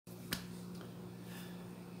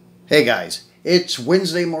Hey guys, it's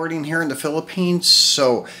Wednesday morning here in the Philippines,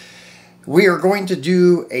 so we are going to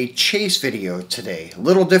do a chase video today. A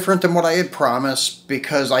little different than what I had promised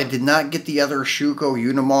because I did not get the other Schuko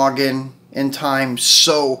Unimog in time,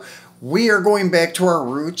 so we are going back to our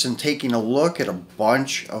roots and taking a look at a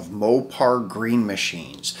bunch of MOPAR Green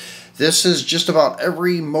Machines. This is just about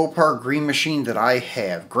every MOPAR Green Machine that I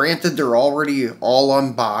have. Granted, they're already all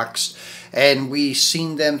unboxed, and we've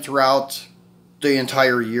seen them throughout the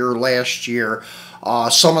entire year last year.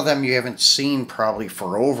 Some of them you haven't seen probably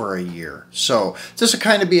for over a year. So this will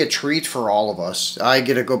kind of be a treat for all of us. I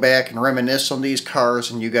get to go back and reminisce on these cars,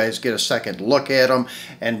 and you guys get a second look at them,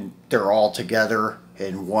 and they're all together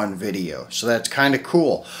in one video. So that's kind of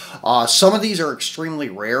cool. Some of these are extremely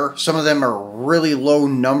rare. Some of them are really low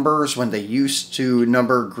numbers when they used to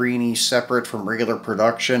number greenies separate from regular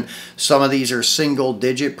production. Some of these are single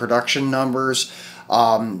digit production numbers.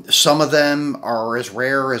 Some of them are as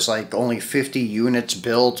rare as like only 50 units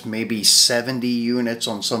built, maybe 70 units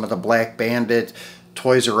on some of the Black Bandit,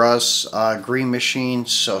 Toys R Us Green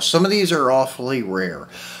Machines. So some of these are awfully rare.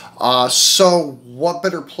 So what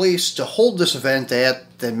better place to hold this event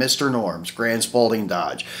at than Mr.Norms, Grand Spalding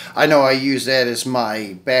Dodge. I know I use that as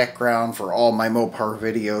my background for all my MOPAR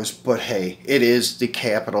videos, but hey, it is the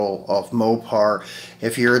capital of MOPAR.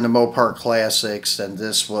 If you're in the MOPAR Classics, then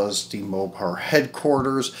this was the MOPAR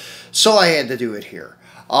headquarters, so I had to do it here.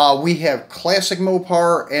 We have classic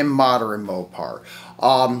MOPAR and modern MOPAR.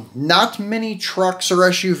 Not many trucks or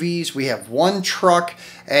SUVs. We have one truck,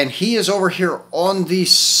 and he is over here on the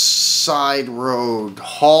side road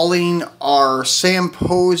hauling our Sam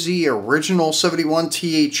Posey original 71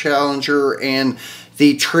 T8 Challenger and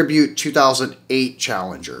the Tribute 2008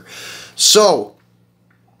 Challenger. So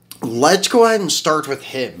let's go ahead and start with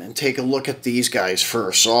him and take a look at these guys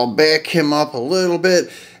first. So I'll back him up a little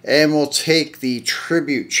bit, and we'll take the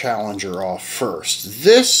Tribute Challenger off first.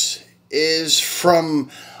 This is from,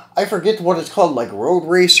 I forget what it's called, like Road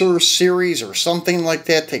Racer series or something like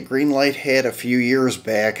that Greenlight had a few years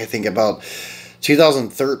back. I think about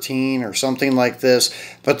 2013 or something like this.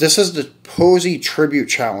 But this is the Posey Tribute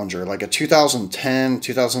Challenger, like a 2010,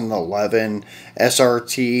 2011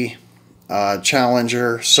 SRT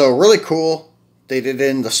Challenger. So really cool. They did it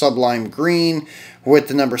in the Sublime Green with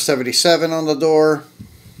the number 77 on the door.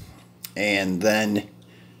 And then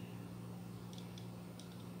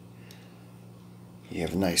you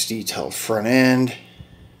have a nice detailed front end.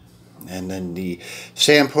 And then the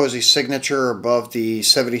Sam Posey signature above the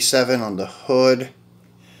 77 on the hood.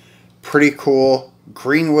 Pretty cool.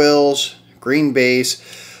 Green wheels, green base.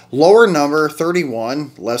 Lower number,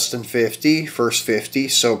 31, less than 50, first 50,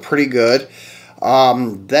 so pretty good.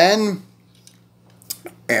 Then,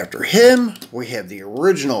 after him, we have the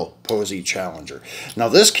original Posey Challenger. Now,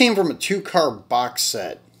 this came from a two-car box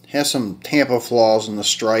set. Has some Tampa flaws in the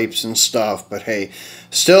stripes and stuff, but hey,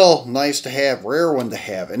 still nice to have, rare one to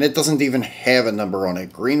have. And it doesn't even have a number on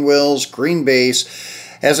it. Green wheels, green base.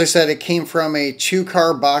 As I said, it came from a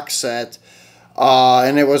two-car box set,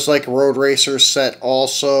 and it was like a Road Racer set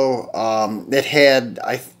also. It had,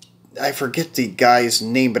 I forget the guy's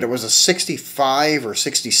name, but it was a 65 or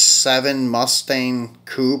 67 Mustang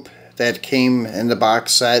Coupe that came in the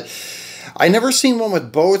box set. I never seen one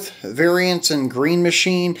with both variants in Green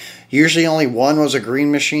Machine. Usually only one was a Green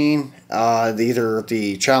Machine, either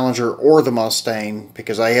the Challenger or the Mustang,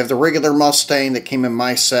 because I have the regular Mustang that came in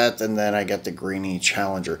my set, and then I got the Greenie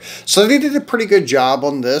Challenger. So they did a pretty good job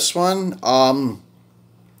on this one.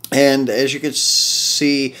 And as you can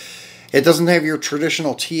see, it doesn't have your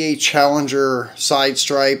traditional T8 Challenger side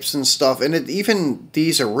stripes and stuff, and even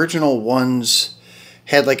these original ones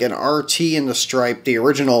had like an RT in the stripe, the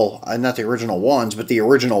original, not the original ones, but the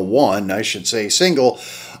original one, I should say, single,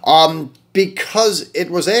 because it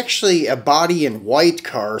was actually a body in white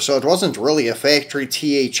car, so it wasn't really a factory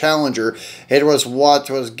T8 Challenger. It was what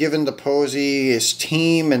was given to Posey, his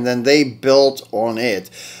team, and then they built on it.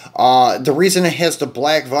 The reason it has the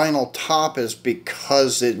black vinyl top is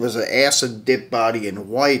because it was an acid dip body in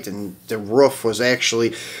white, and the roof was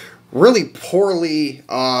actually really poorly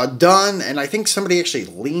done, and I think somebody actually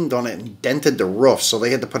leaned on it and dented the roof, so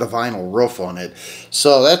they had to put a vinyl roof on it.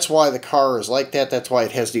 So that's why the car is like that. That's why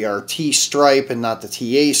it has the RT stripe and not the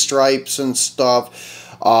TA stripes and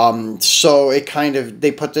stuff. So it kind of,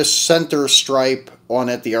 they put this center stripe on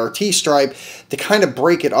it, the RT stripe, to kind of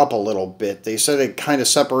break it up a little bit. They said it kind of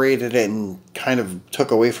separated it and kind of took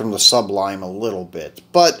away from the Sublime a little bit.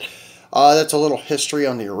 But that's a little history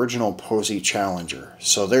on the original Posey Challenger.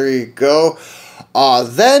 So there you go.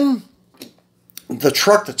 Then the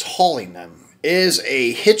truck that's hauling them is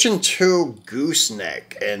a hitch and tow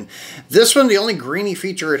gooseneck, and this one, the only greeny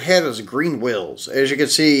feature it had was green wheels. As you can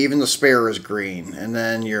see, even the spare is green, and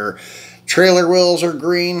then your trailer wheels are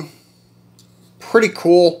green. Pretty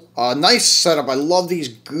cool. Nice setup. I love these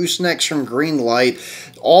goosenecks from Greenlight.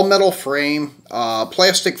 All metal frame,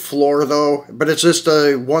 plastic floor though, but it's just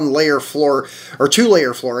a one layer floor, or two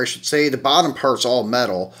layer floor I should say. The bottom part's all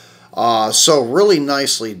metal. So really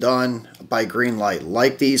nicely done by Greenlight.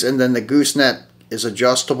 Like these, and then the gooseneck is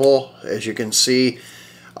adjustable, as you can see.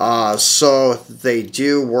 So they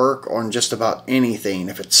do work on just about anything.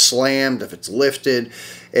 If it's slammed, if it's lifted,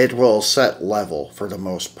 it will set level for the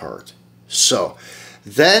most part. So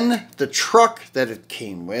then the truck that it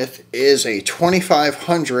came with is a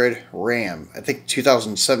 2500 Ram. I think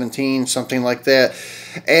 2017, something like that.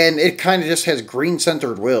 And it kind of just has green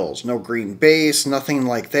centered wheels. No green base, nothing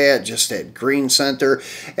like that. Just that green center.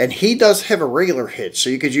 And he does have a regular hitch. So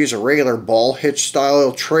you could use a regular ball hitch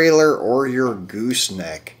style trailer or your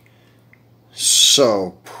gooseneck.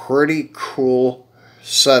 So pretty cool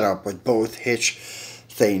setup with both hitch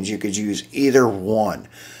things. You could use either one.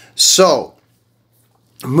 So,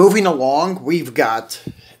 moving along, we've got,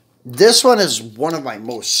 this one is one of my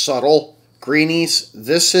most subtle greenies.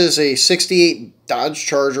 This is a 68 Dodge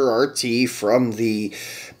Charger RT from the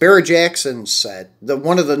Barrett-Jackson set.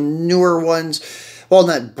 One of the newer ones, well,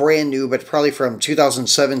 not brand new, but probably from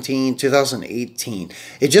 2017, 2018.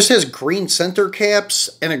 It just has green center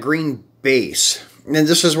caps and a green base. And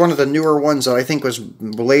this is one of the newer ones that I think was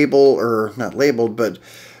labeled, or not labeled, but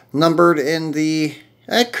numbered in the...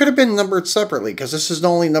 It could have been numbered separately because this is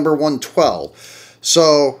only number 112.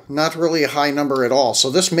 So not really a high number at all. So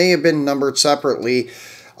this may have been numbered separately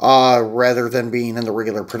rather than being in the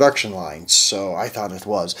regular production line. So I thought it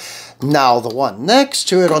was. Now the one next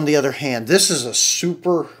to it, on the other hand, this is a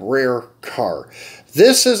super rare car.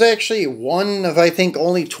 This is actually one of, I think,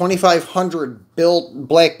 only 2,500 built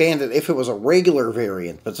Black Bandit if it was a regular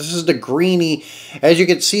variant. But this is the greenie. As you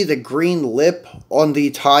can see, the green lip on the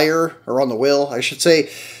tire, or on the wheel, I should say.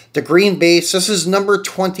 The green base. This is number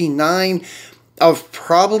 29 of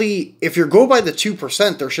probably, if you go by the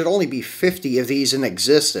 2%, there should only be 50 of these in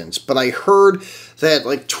existence. But I heard that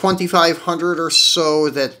like 2,500 or so,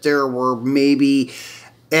 that there were maybe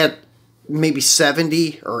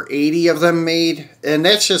 70 or 80 of them made, and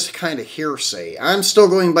that's just kind of hearsay. I'm still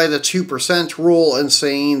going by the 2% rule and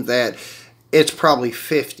saying that it's probably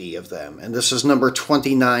 50 of them, and this is number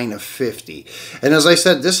 29 of 50. And as I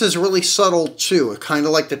said, this is really subtle too, kind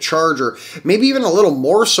of like the Charger, maybe even a little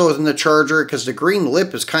more so than the Charger, because the green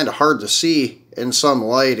lip is kind of hard to see in some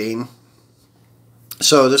lighting.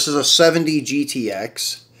 So this is a 70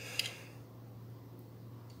 GTX.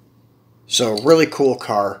 So really cool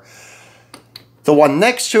car. The one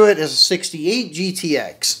next to it is a 68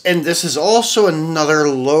 GTX, and this is also another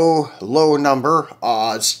low number.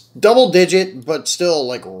 It's double digit, but still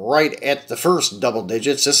like right at the first double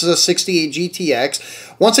digits. This is a 68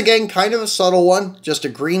 GTX. Once again, kind of a subtle one, just a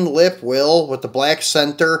green lip wheel with the black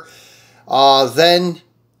center. Then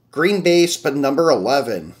green base, but number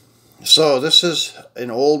 11. So this is an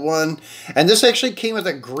old one, and this actually came with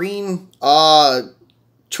a green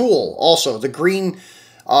tool also. The green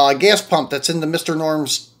gas pump that's in the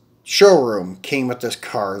Mr.Norms showroom came with this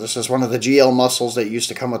car. This is one of the GL muscles that used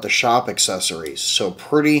to come with the shop accessories. So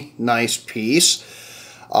pretty nice piece.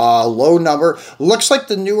 Low number. Looks like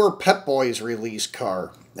the newer Pep Boys release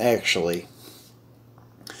car, actually.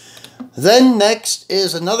 Then next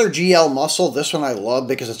is another GL muscle. This one I love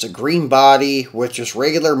because it's a green body with just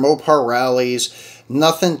regular MOPAR rallies.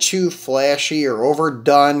 Nothing too flashy or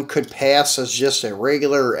overdone. Could pass as just a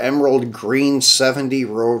regular emerald green 70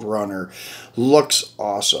 Roadrunner. Looks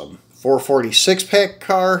awesome. 446-pack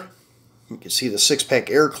car. You can see the 6-pack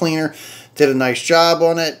air cleaner. Did a nice job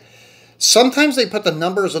on it. Sometimes they put the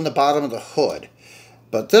numbers on the bottom of the hood.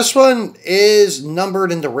 But this one is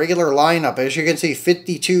numbered in the regular lineup. As you can see,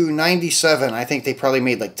 5297. I think they probably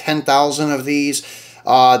made like 10,000 of these.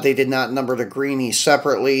 They did not number the greenie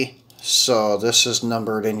separately. So this is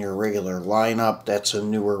numbered in your regular lineup. That's a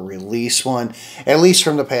newer release one, at least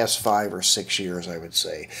from the past 5 or 6 years, I would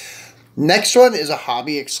say. Next one is a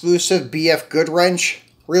hobby exclusive BF Goodwrench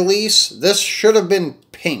release. This should have been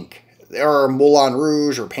pink, or Moulin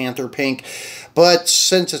Rouge, or Panther Pink. But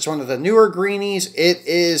since it's one of the newer greenies, it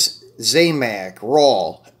is Zamac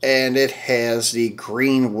Raw, and it has the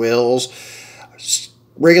green wheels.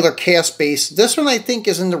 Regular cast base. This one I think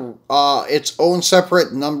is in the its own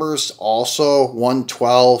separate numbers also,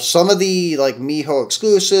 112. Some of the like Miho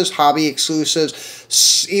exclusives, hobby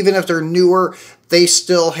exclusives, even if they're newer, they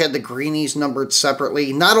still had the greenies numbered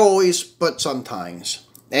separately. Not always, but sometimes.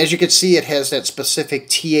 As you can see, it has that specific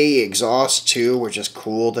TA exhaust too, which is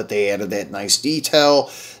cool that they added that nice detail.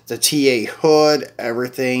 The TA hood,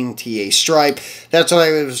 everything, TA stripe. That's what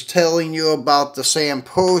I was telling you about the Sam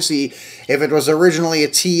Posey. If it was originally a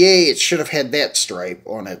TA, it should have had that stripe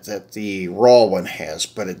on it that the raw one has,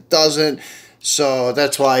 but it doesn't. So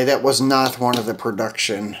that's why that was not one of the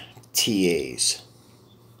production TAs.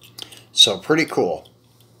 So pretty cool.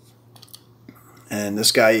 And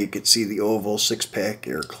this guy, you could see the oval 6-pack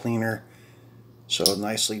air cleaner. So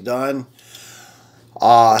nicely done.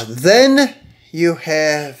 Then you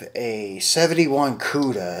have a 71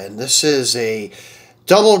 CUDA, and this is a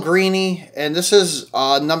double greenie, and this is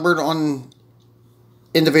numbered on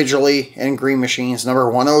individually in Green Machines, number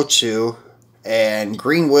 102, and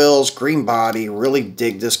green wheels, green body. Really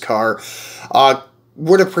dig this car.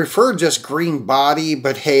 Would have preferred just green body,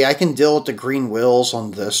 but hey, I can deal with the green wheels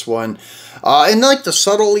on this one. And like the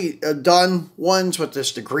subtly done ones with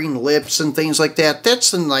the green lips and things like that,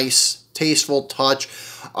 that's a nice, tasteful touch.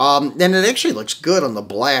 And it actually looks good on the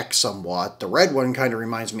black somewhat. The red one kind of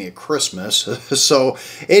reminds me of Christmas. So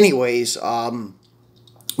anyways,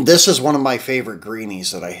 this is one of my favorite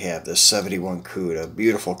greenies that I have, this 71 CUDA.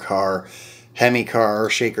 Beautiful car, Hemi car,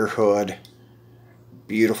 shaker hood,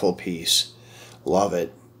 beautiful piece. Love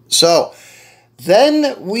it. So,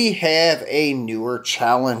 then we have a newer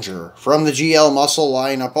Challenger from the GL Muscle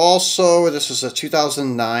lineup. Also, this is a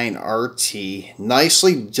 2009 RT.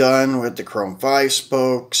 Nicely done with the chrome 5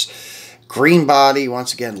 spokes. Green body.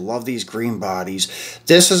 Once again, love these green bodies.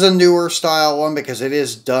 This is a newer style one because it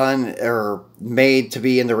is done or made to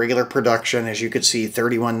be in the regular production. As you can see,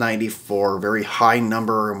 3194, very high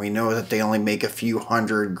number, and we know that they only make a few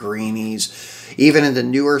hundred greenies. Even in the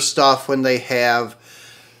newer stuff, when they have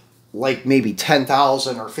like maybe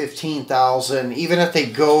 10,000 or 15,000, even if they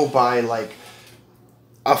go by like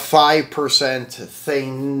a 5%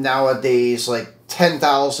 thing nowadays, like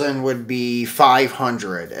 10,000 would be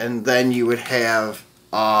 500, and then you would have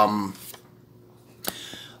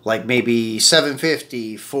like maybe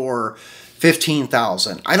 750 for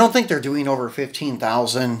 15,000. I don't think they're doing over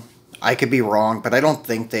 15,000. I could be wrong, but I don't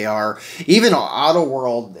think they are. Even Auto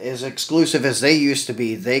World, as exclusive as they used to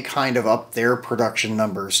be, they kind of upped their production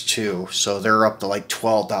numbers too. So they're up to like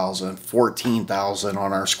 12,000, 14,000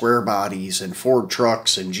 on our square bodies and Ford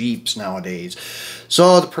trucks and Jeeps nowadays.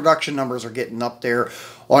 So the production numbers are getting up there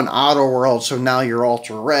on Auto World, so now your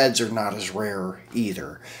Ultra Reds are not as rare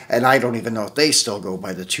either. And I don't even know if they still go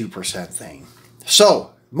by the 2% thing.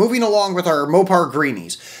 So, moving along with our MOPAR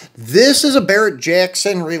Greenies. This is a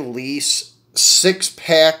Barrett-Jackson release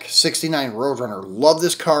 6-pack 69 Roadrunner. Love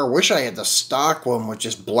this car. Wish I had the stock one with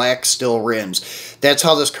just black steel rims. That's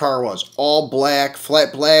how this car was. All black,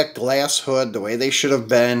 flat black, glass hood, the way they should have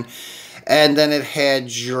been. And then it had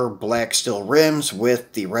your black steel rims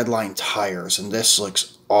with the red line tires. And this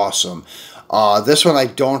looks awesome. This one I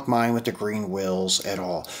don't mind with the green wheels at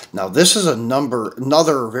all. Now this is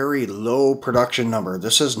another very low production number.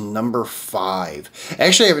 This is number 5.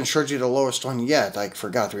 Actually, I haven't showed you the lowest one yet. I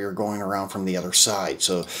forgot we were going around from the other side.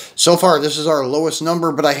 So far this is our lowest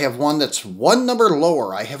number, but I have one that's one number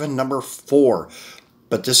lower. I have a number 4,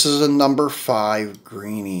 but this is a number 5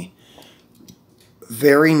 greenie.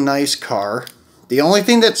 Very nice car. The only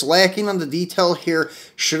thing that's lacking on the detail here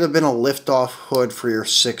should have been a lift-off hood for your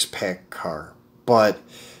 6-pack car. But,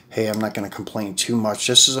 hey, I'm not going to complain too much.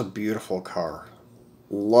 This is a beautiful car.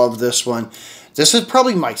 Love this one. This is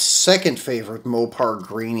probably my second favorite MOPAR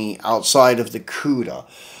Greenie outside of the CUDA.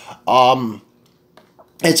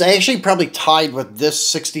 It's actually probably tied with this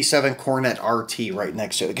 67 Cornet RT right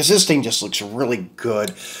next to it, because this thing just looks really good.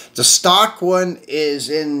 The stock one is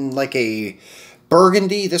in like a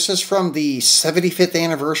burgundy. This is from the 75th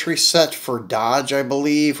anniversary set for Dodge, I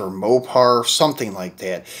believe, or Mopar, something like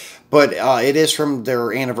that. But it is from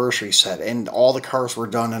their anniversary set, and all the cars were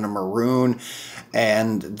done in a maroon,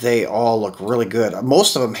 and they all look really good.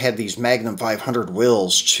 Most of them had these Magnum 500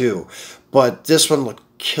 wheels too, but this one looked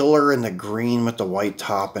killer in the green with the white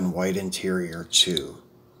top and white interior too.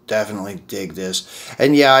 Definitely dig this.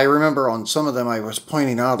 And yeah, I remember on some of them I was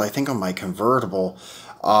pointing out, I think on my convertible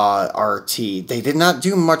RT, they did not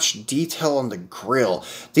do much detail on the grill.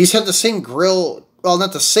 These had the same grill, well,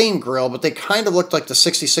 not the same grill, but they kind of looked like the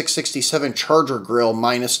 66, 67 Charger grill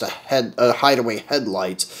minus the hideaway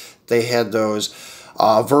headlights. They had those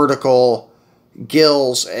vertical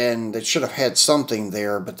gills, and it should have had something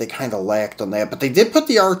there, but they kind of lacked on that. But they did put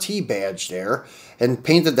the RT badge there and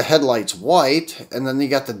painted the headlights white, and then they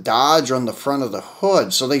got the Dodge on the front of the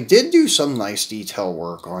hood. So they did do some nice detail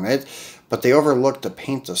work on it, but they overlooked to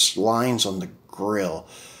paint the lines on the grill.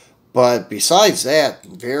 But besides that,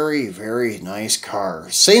 very, very nice car.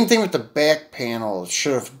 Same thing with the back panel. It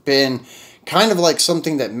should have been kind of like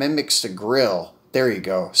something that mimics the grill. There you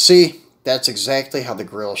go. See? That's exactly how the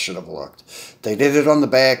grill should have looked. They did it on the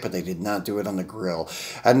back, but they did not do it on the grill.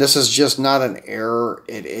 And this is just not an error.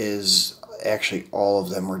 It is actually all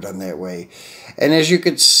of them were done that way. And as you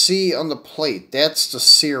could see on the plate, that's the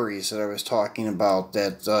series that I was talking about.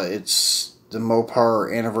 That it's the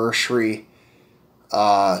MOPAR anniversary.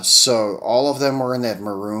 So all of them were in that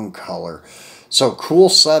maroon color. So cool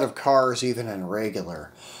set of cars even in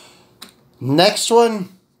regular. Next one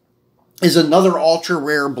is another ultra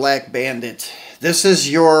rare Black Bandit. This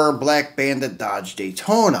is your Black Bandit Dodge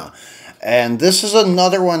Daytona. And this is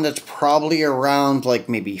another one that's probably around like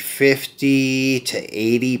maybe 50 to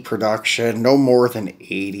 80 production. No more than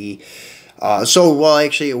 80. Well,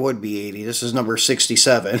 actually, it would be 80. This is number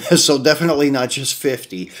 67, so definitely not just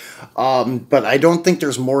 50. But I don't think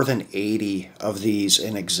there's more than 80 of these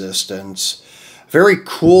in existence. Very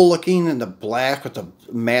cool looking in the black with the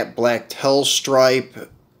matte black tail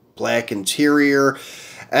stripe, black interior.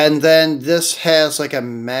 And then this has like a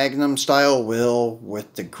Magnum style wheel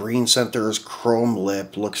with the green center's chrome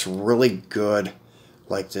lip. Looks really good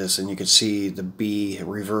like this. And you can see the B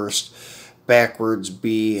reversed. Backwards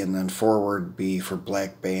B and then forward B for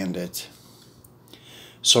Black Bandit.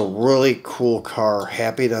 So really cool car.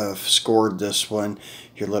 Happy to have scored this one.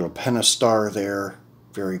 Your little Pentastar there.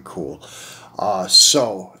 Very cool.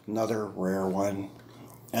 So another rare one.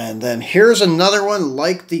 And then here's another one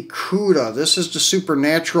like the CUDA. This is the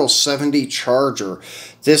Supernatural 70 Charger.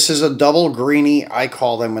 This is a double greenie. I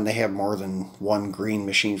call them when they have more than one green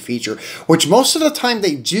machine feature, which most of the time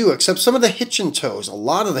they do, except some of the hitch and toes. A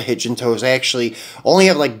lot of the hitch and toes actually only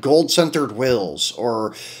have like gold-centered wheels,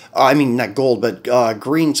 or, I mean, not gold, but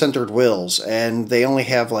green-centered wheels, and they only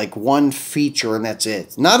have like one feature, and that's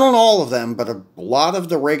it. Not on all of them, but a lot of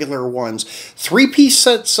the regular ones. Three-piece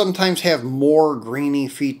sets sometimes have more greenie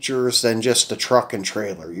features than just the truck and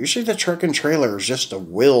trailer. Usually the truck and trailer is just the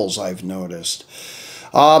wheels, I've noticed.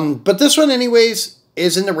 But this one anyways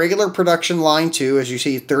is in the regular production line too. As you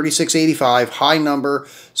see, 3685, high number,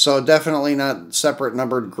 so definitely not separate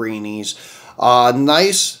numbered greenies.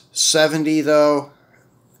 Nice 70 though,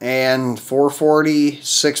 and 440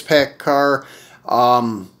 6-pack car.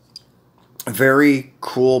 Very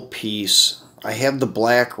cool piece. I have the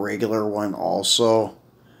black regular one also.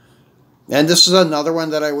 And this is another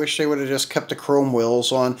one that I wish they would have just kept the chrome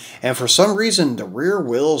wheels on. And for some reason, the rear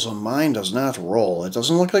wheels on mine does not roll. It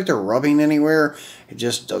doesn't look like they're rubbing anywhere. It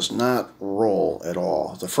just does not roll at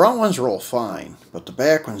all. The front ones roll fine, but the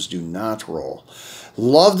back ones do not roll.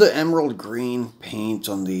 Love the emerald green paint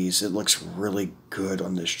on these. It looks really good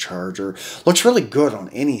on this Charger. Looks really good on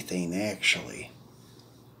anything, actually.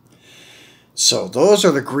 So those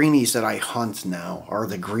are the greenies that I hunt now, are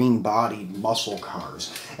the green-bodied muscle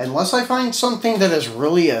cars. Unless I find something that is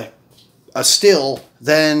really a still,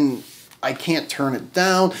 then I can't turn it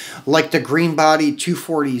down. Like the green-bodied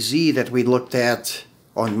 240Z that we looked at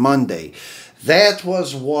on Monday. That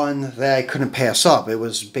was one that I couldn't pass up. It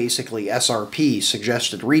was basically SRP,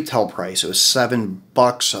 suggested retail price. It was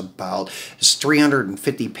 $7 about. It's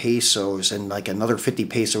 350 pesos and like another 50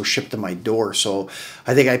 pesos shipped to my door. So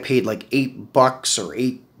I think I paid like $8 or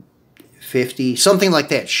 $8.50, something like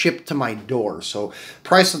that, shipped to my door. So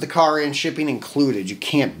price of the car and shipping included. You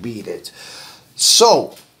can't beat it.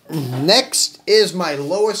 So next is my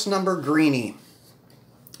lowest number greenie.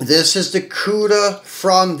 This is the CUDA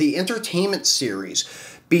from the Entertainment series.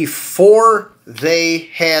 Before they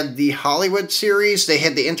had the Hollywood series, they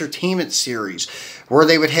had the Entertainment series, where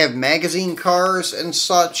they would have magazine cars and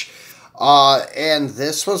such. And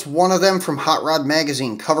this was one of them from Hot Rod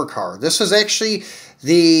Magazine, cover car. This is actually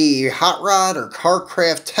the Hot Rod or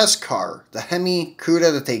Carcraft test car, the Hemi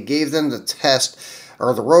CUDA that they gave them to test,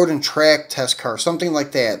 or the Road and Track test car, something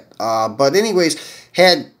like that. But anyways,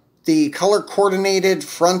 had the color-coordinated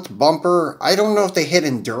front bumper. I don't know if they had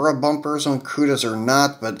Endura bumpers on CUDAs or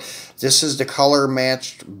not, but this is the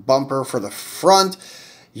color-matched bumper for the front.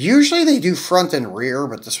 Usually they do front and rear,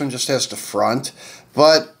 but this one just has the front.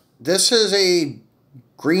 But this is a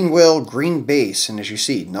green wheel, green base, and as you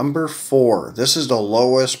see, number 4. This is the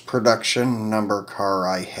lowest production number car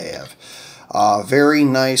I have. Very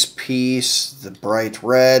nice piece, the bright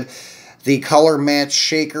red. The color-matched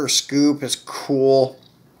shaker scoop is cool.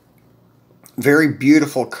 Very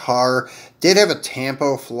beautiful car. Did have a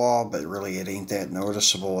tampo flaw, but really it ain't that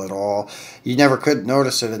noticeable at all. You never could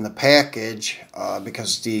notice it in the package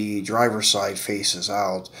because the driver's side faces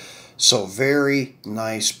out. So very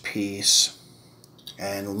nice piece.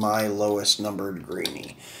 And my lowest numbered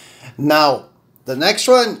greenie. Now, The next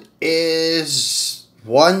one is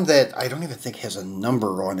one that I don't even think has a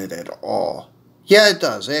number on it at all. Yeah, it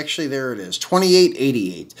does. Actually, there it is.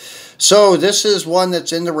 2888. So this is one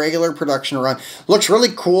that's in the regular production run. Looks really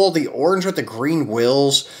cool. The orange with the green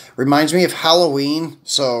wheels reminds me of Halloween.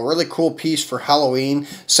 So really cool piece for Halloween.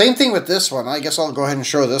 Same thing with this one. I guess I'll go ahead and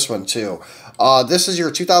show this one too. This is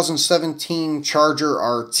your 2017 Charger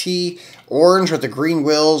RT. Orange with the green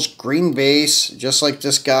wheels, green base, just like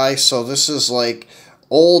this guy. So this is like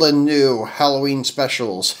old and new Halloween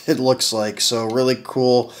specials, it looks like. So really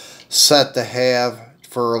cool set to have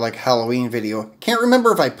for like Halloween video. Can't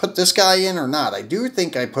remember if I put this guy in or not. I do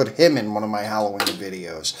think I put him in one of my Halloween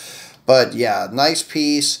videos. But yeah, nice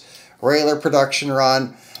piece, regular production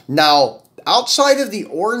run. Now, outside of the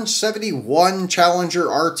orange 71 Challenger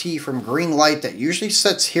RT from Greenlight that usually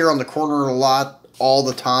sits here on the corner of the lot all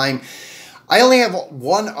the time, I only have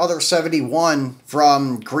one other 71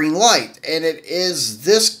 from Greenlight, and it is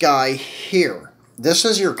this guy here. This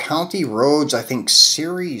is your County Roads, I think,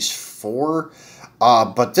 Series 4.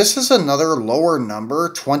 But this is another lower number,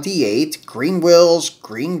 28. Green wheels,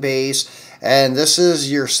 green base. And this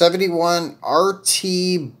is your 71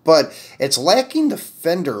 RT, but it's lacking the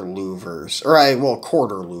fender louvers. Or,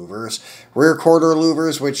 quarter louvers. Rear quarter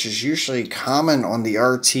louvers, which is usually common on the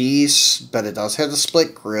RTs. But it does have the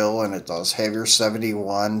split grille, and it does have your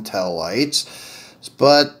 71 tail lights.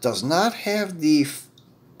 But does not have the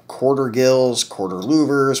quarter gills, quarter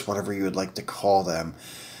louvers, whatever you would like to call them.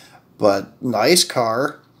 But nice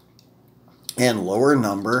car and lower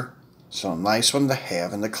number, so nice one to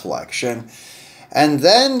have in the collection. And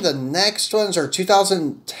then the next ones are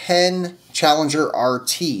 2010 Challenger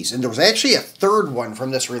RTs, and there was actually a third one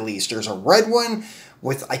from this release. There's a red one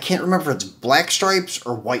with, I can't remember if it's black stripes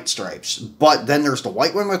or white stripes, but then there's the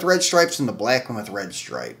white one with red stripes and the black one with red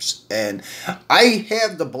stripes. And I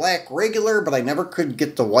have the black regular, but I never could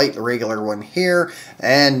get the white regular one here,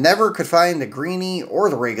 and never could find the greenie or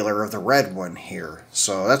the regular of the red one here.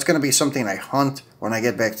 So that's going to be something I hunt when I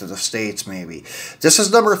get back to the States, maybe. This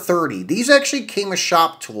is number 30. These actually came as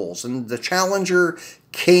shop tools, and the Challenger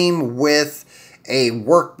came with a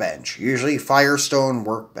workbench, usually Firestone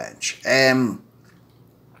workbench. And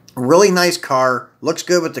really nice car. Looks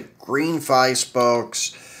good with the green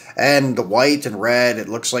 5-spokes and the white and red. It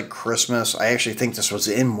looks like Christmas. I actually think this was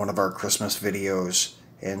in one of our Christmas videos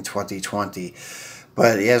in 2020.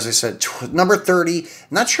 But as I said, number 30.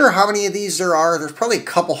 Not sure how many of these there are. There's probably a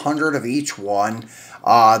couple hundred of each one.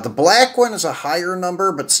 The black one is a higher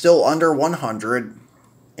number, but still under 100.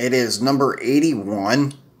 It is number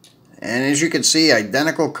 81. And as you can see,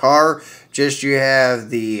 identical car, just you have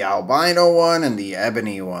the albino one and the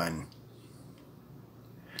ebony one.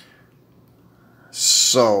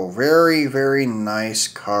 So, very, very nice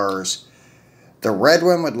cars. The red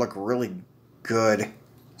one would look really good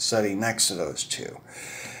sitting next to those two.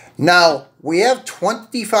 Now, we have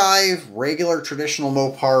 25 regular traditional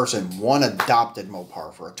Mopars and one adopted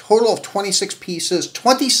Mopar for a total of 26 pieces,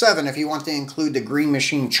 27 if you want to include the Green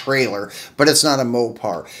Machine trailer, but it's not a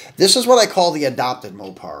Mopar. This is what I call the adopted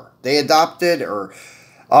Mopar. They adopted or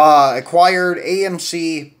acquired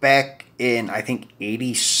AMC back in, I think,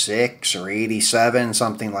 86 or 87,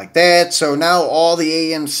 something like that. So now all the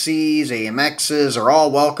AMCs, AMXs are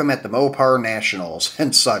all welcome at the Mopar Nationals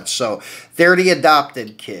and such. So they're the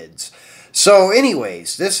adopted kids. So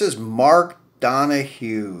anyways, this is Mark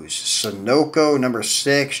Donahue's Sunoco number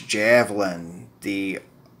 6 Javelin. The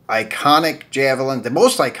iconic Javelin, the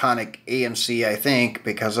most iconic AMC, I think,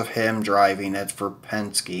 because of him driving it for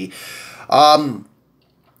Penske.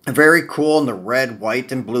 Very cool in the red,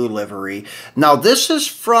 white, and blue livery. Now, this is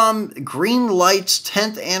from Greenlight's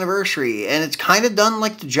 10th anniversary, and it's kind of done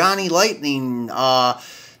like the Johnny Lightning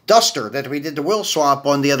Duster that we did the wheel swap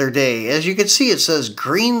on the other day. As you can see, it says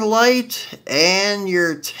Greenlight and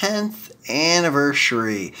your 10th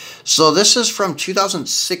anniversary. So this is from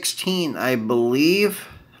 2016, I believe.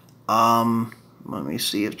 Let me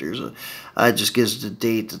see if there's a... it just gives the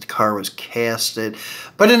date that the car was casted.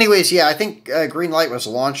 But anyways, yeah, I think Greenlight was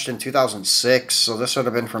launched in 2006, so this would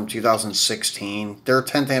have been from 2016. Their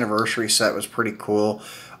 10th anniversary set was pretty cool.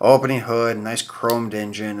 Opening hood, nice chromed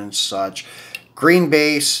engine and such. Green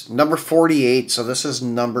base, number 48, so this is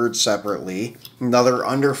numbered separately. Another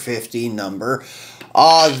under 50 number.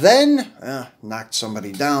 Then, knocked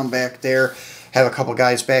somebody down back there. Have a couple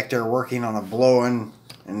guys back there working on a blow-in,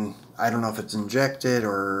 and I don't know if it's injected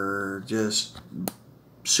or just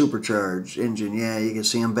supercharged engine. Yeah, you can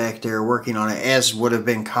see them back there working on it, as would have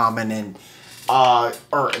been common in, or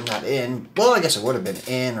not in, well, I guess it would have been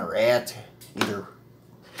in or at, either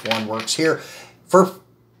one works here, for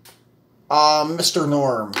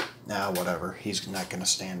Mr.Norm. Nah, whatever. He's not going to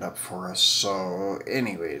stand up for us. So,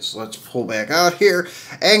 anyways, let's pull back out here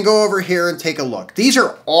and go over here and take a look. These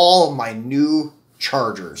are all my new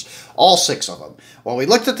Chargers. All 6 of them. Well, we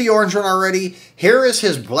looked at the orange one already. Here is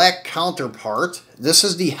his black counterpart. This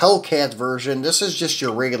is the Hellcat version. This is just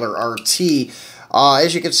your regular RT.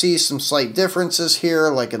 As you can see, some slight differences here,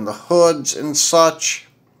 like in the hoods and such.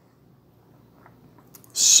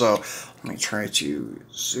 So, let me try to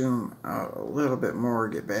zoom out a little bit more,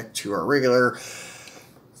 get back to our regular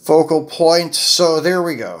focal point. So, there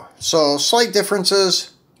we go. So, slight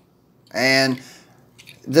differences. And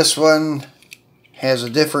this one has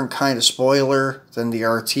a different kind of spoiler than the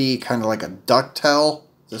RT, kind of like a ducktail.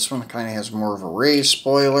 This one kind of has more of a raised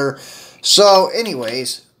spoiler. So,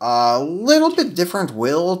 anyways, a little bit different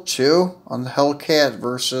wheel, too, on the Hellcat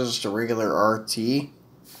versus the regular RT.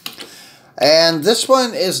 And this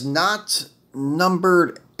one is not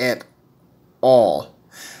numbered at all.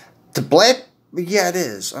 The black, yeah, it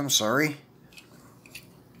is. I'm sorry.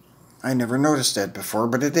 I never noticed that before,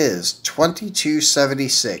 but it is.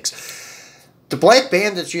 2276. The Black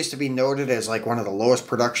Bandits used to be noted as like one of the lowest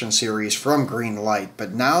production series from Greenlight,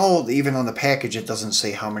 but now even on the package it doesn't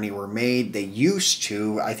say how many were made. They used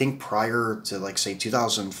to, I think prior to like say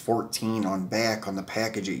 2014 on back on the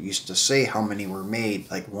package it used to say how many were made,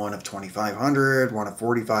 like one of 2,500, one of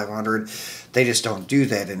 4,500. They just don't do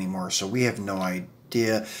that anymore, so we have no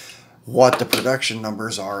idea what the production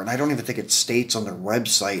numbers are, and I don't even think it states on their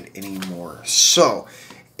website anymore. So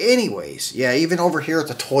anyways, yeah, even over here at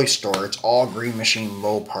the toy store, it's all Green Machine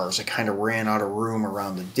Mopars. I kind of ran out of room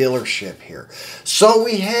around the dealership here. So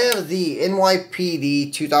we have the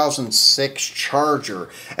NYPD 2006 Charger.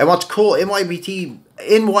 And what's cool, NYPD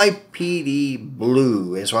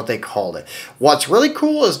Blue is what they called it. What's really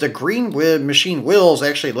cool is the Green Machine wheels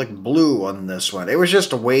actually look blue on this one. It was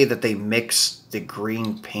just a way that they mixed the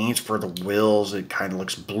green paint for the wheels. It kind of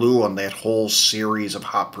looks blue on that whole series of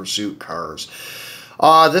Hot Pursuit cars.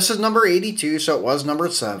 This is number 82, so it was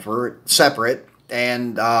numbered separate,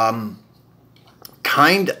 and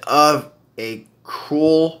kind of a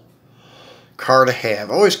cool car to have.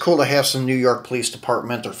 Always cool to have some New York Police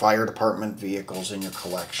Department or Fire Department vehicles in your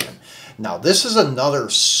collection. Now, this is another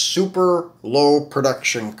super low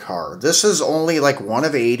production car. This is only like one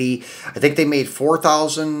of 80. I think they made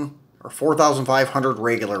 4,000 or 4,500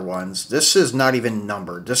 regular ones. This is not even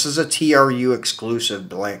numbered. This is a TRU exclusive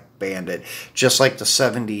Black Bandit, just like the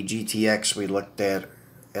 70 GTX we looked at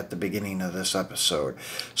the beginning of this episode.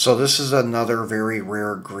 So this is another very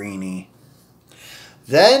rare greenie.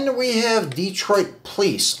 Then we have Detroit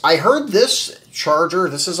Police. I heard this Charger,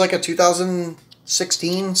 this is like a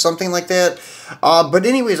 2016, something like that. But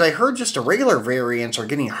anyways, I heard just the regular variants are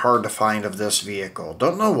getting hard to find of this vehicle.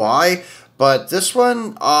 Don't know why. But this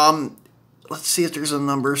one, let's see if there's a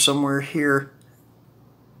number somewhere here.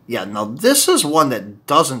 Yeah, no, this is one that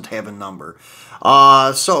doesn't have a number.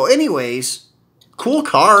 So anyways, cool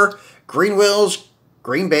car. Green wheels,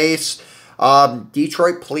 green base,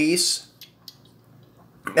 Detroit Police.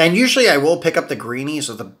 And usually I will pick up the greenies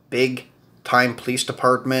of the big time police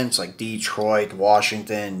departments like Detroit,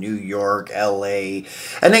 Washington, New York, LA,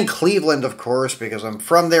 and then Cleveland, of course, because I'm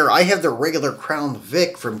from there. I have the regular Crown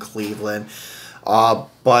Vic from Cleveland,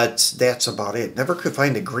 but that's about it. Never could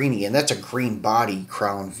find a greenie, and that's a green body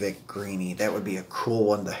Crown Vic greenie. That would be a cool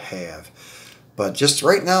one to have. But just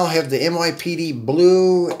right now, I have the NYPD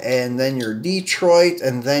Blue, and then your Detroit,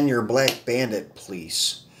 and then your Black Bandit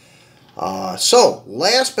Police. So,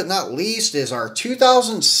 last but not least is our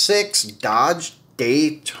 2006 Dodge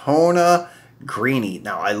Daytona Greenie.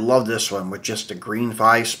 Now, I love this one with just the green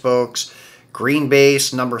 5-spokes, green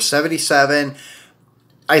base, number 77.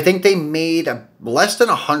 I think they made less than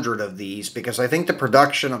 100 of these because I think the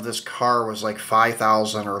production of this car was like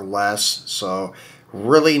 5,000 or less. So,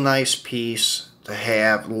 really nice piece to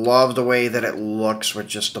have. Love the way that it looks with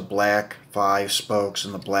just the black 5-spokes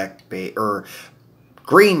and the black base, or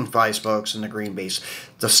green 5-spokes and the green base.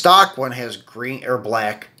 The stock one has green or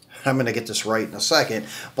black. I'm going to get this right in a second.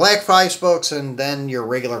 Black 5-spokes and then your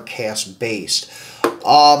regular cast base.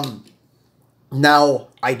 Now,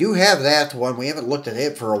 I do have that one. We haven't looked at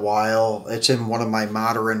it for a while. It's in one of my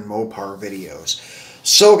modern Mopar videos.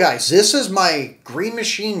 So, guys, this is my Green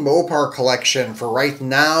Machine Mopar collection for right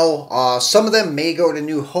now. Some of them may go to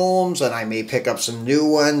new homes, and I may pick up some new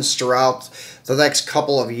ones throughout the next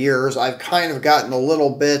couple of years. I've kind of gotten a little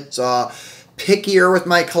bit pickier with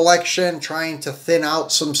my collection, trying to thin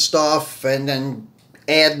out some stuff and then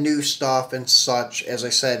add new stuff and such. As I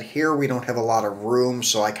said, here we don't have a lot of room,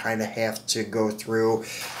 so I kind of have to go through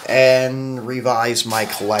and revise my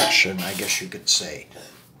collection, I guess you could say.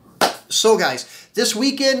 So guys, this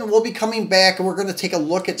weekend we'll be coming back and we're going to take a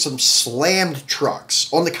look at some slammed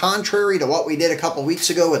trucks. On the contrary to what we did a couple weeks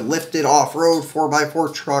ago with lifted off-road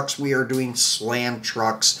 4x4 trucks, we are doing slammed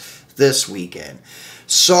trucks this weekend.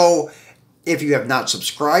 So if you have not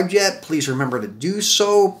subscribed yet, please remember to do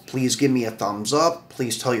so. Please give me a thumbs up.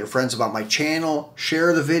 Please tell your friends about my channel.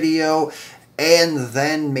 Share the video. And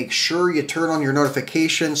then make sure you turn on your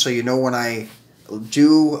notifications so you know when I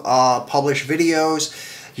do publish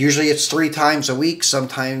videos. Usually it's 3 times a week.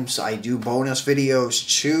 Sometimes I do bonus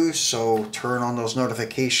videos too. So turn on those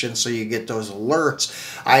notifications so you get those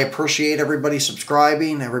alerts. I appreciate everybody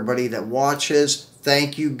subscribing, everybody that watches.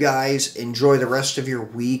 Thank you guys. Enjoy the rest of your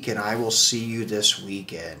week, and I will see you this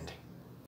weekend.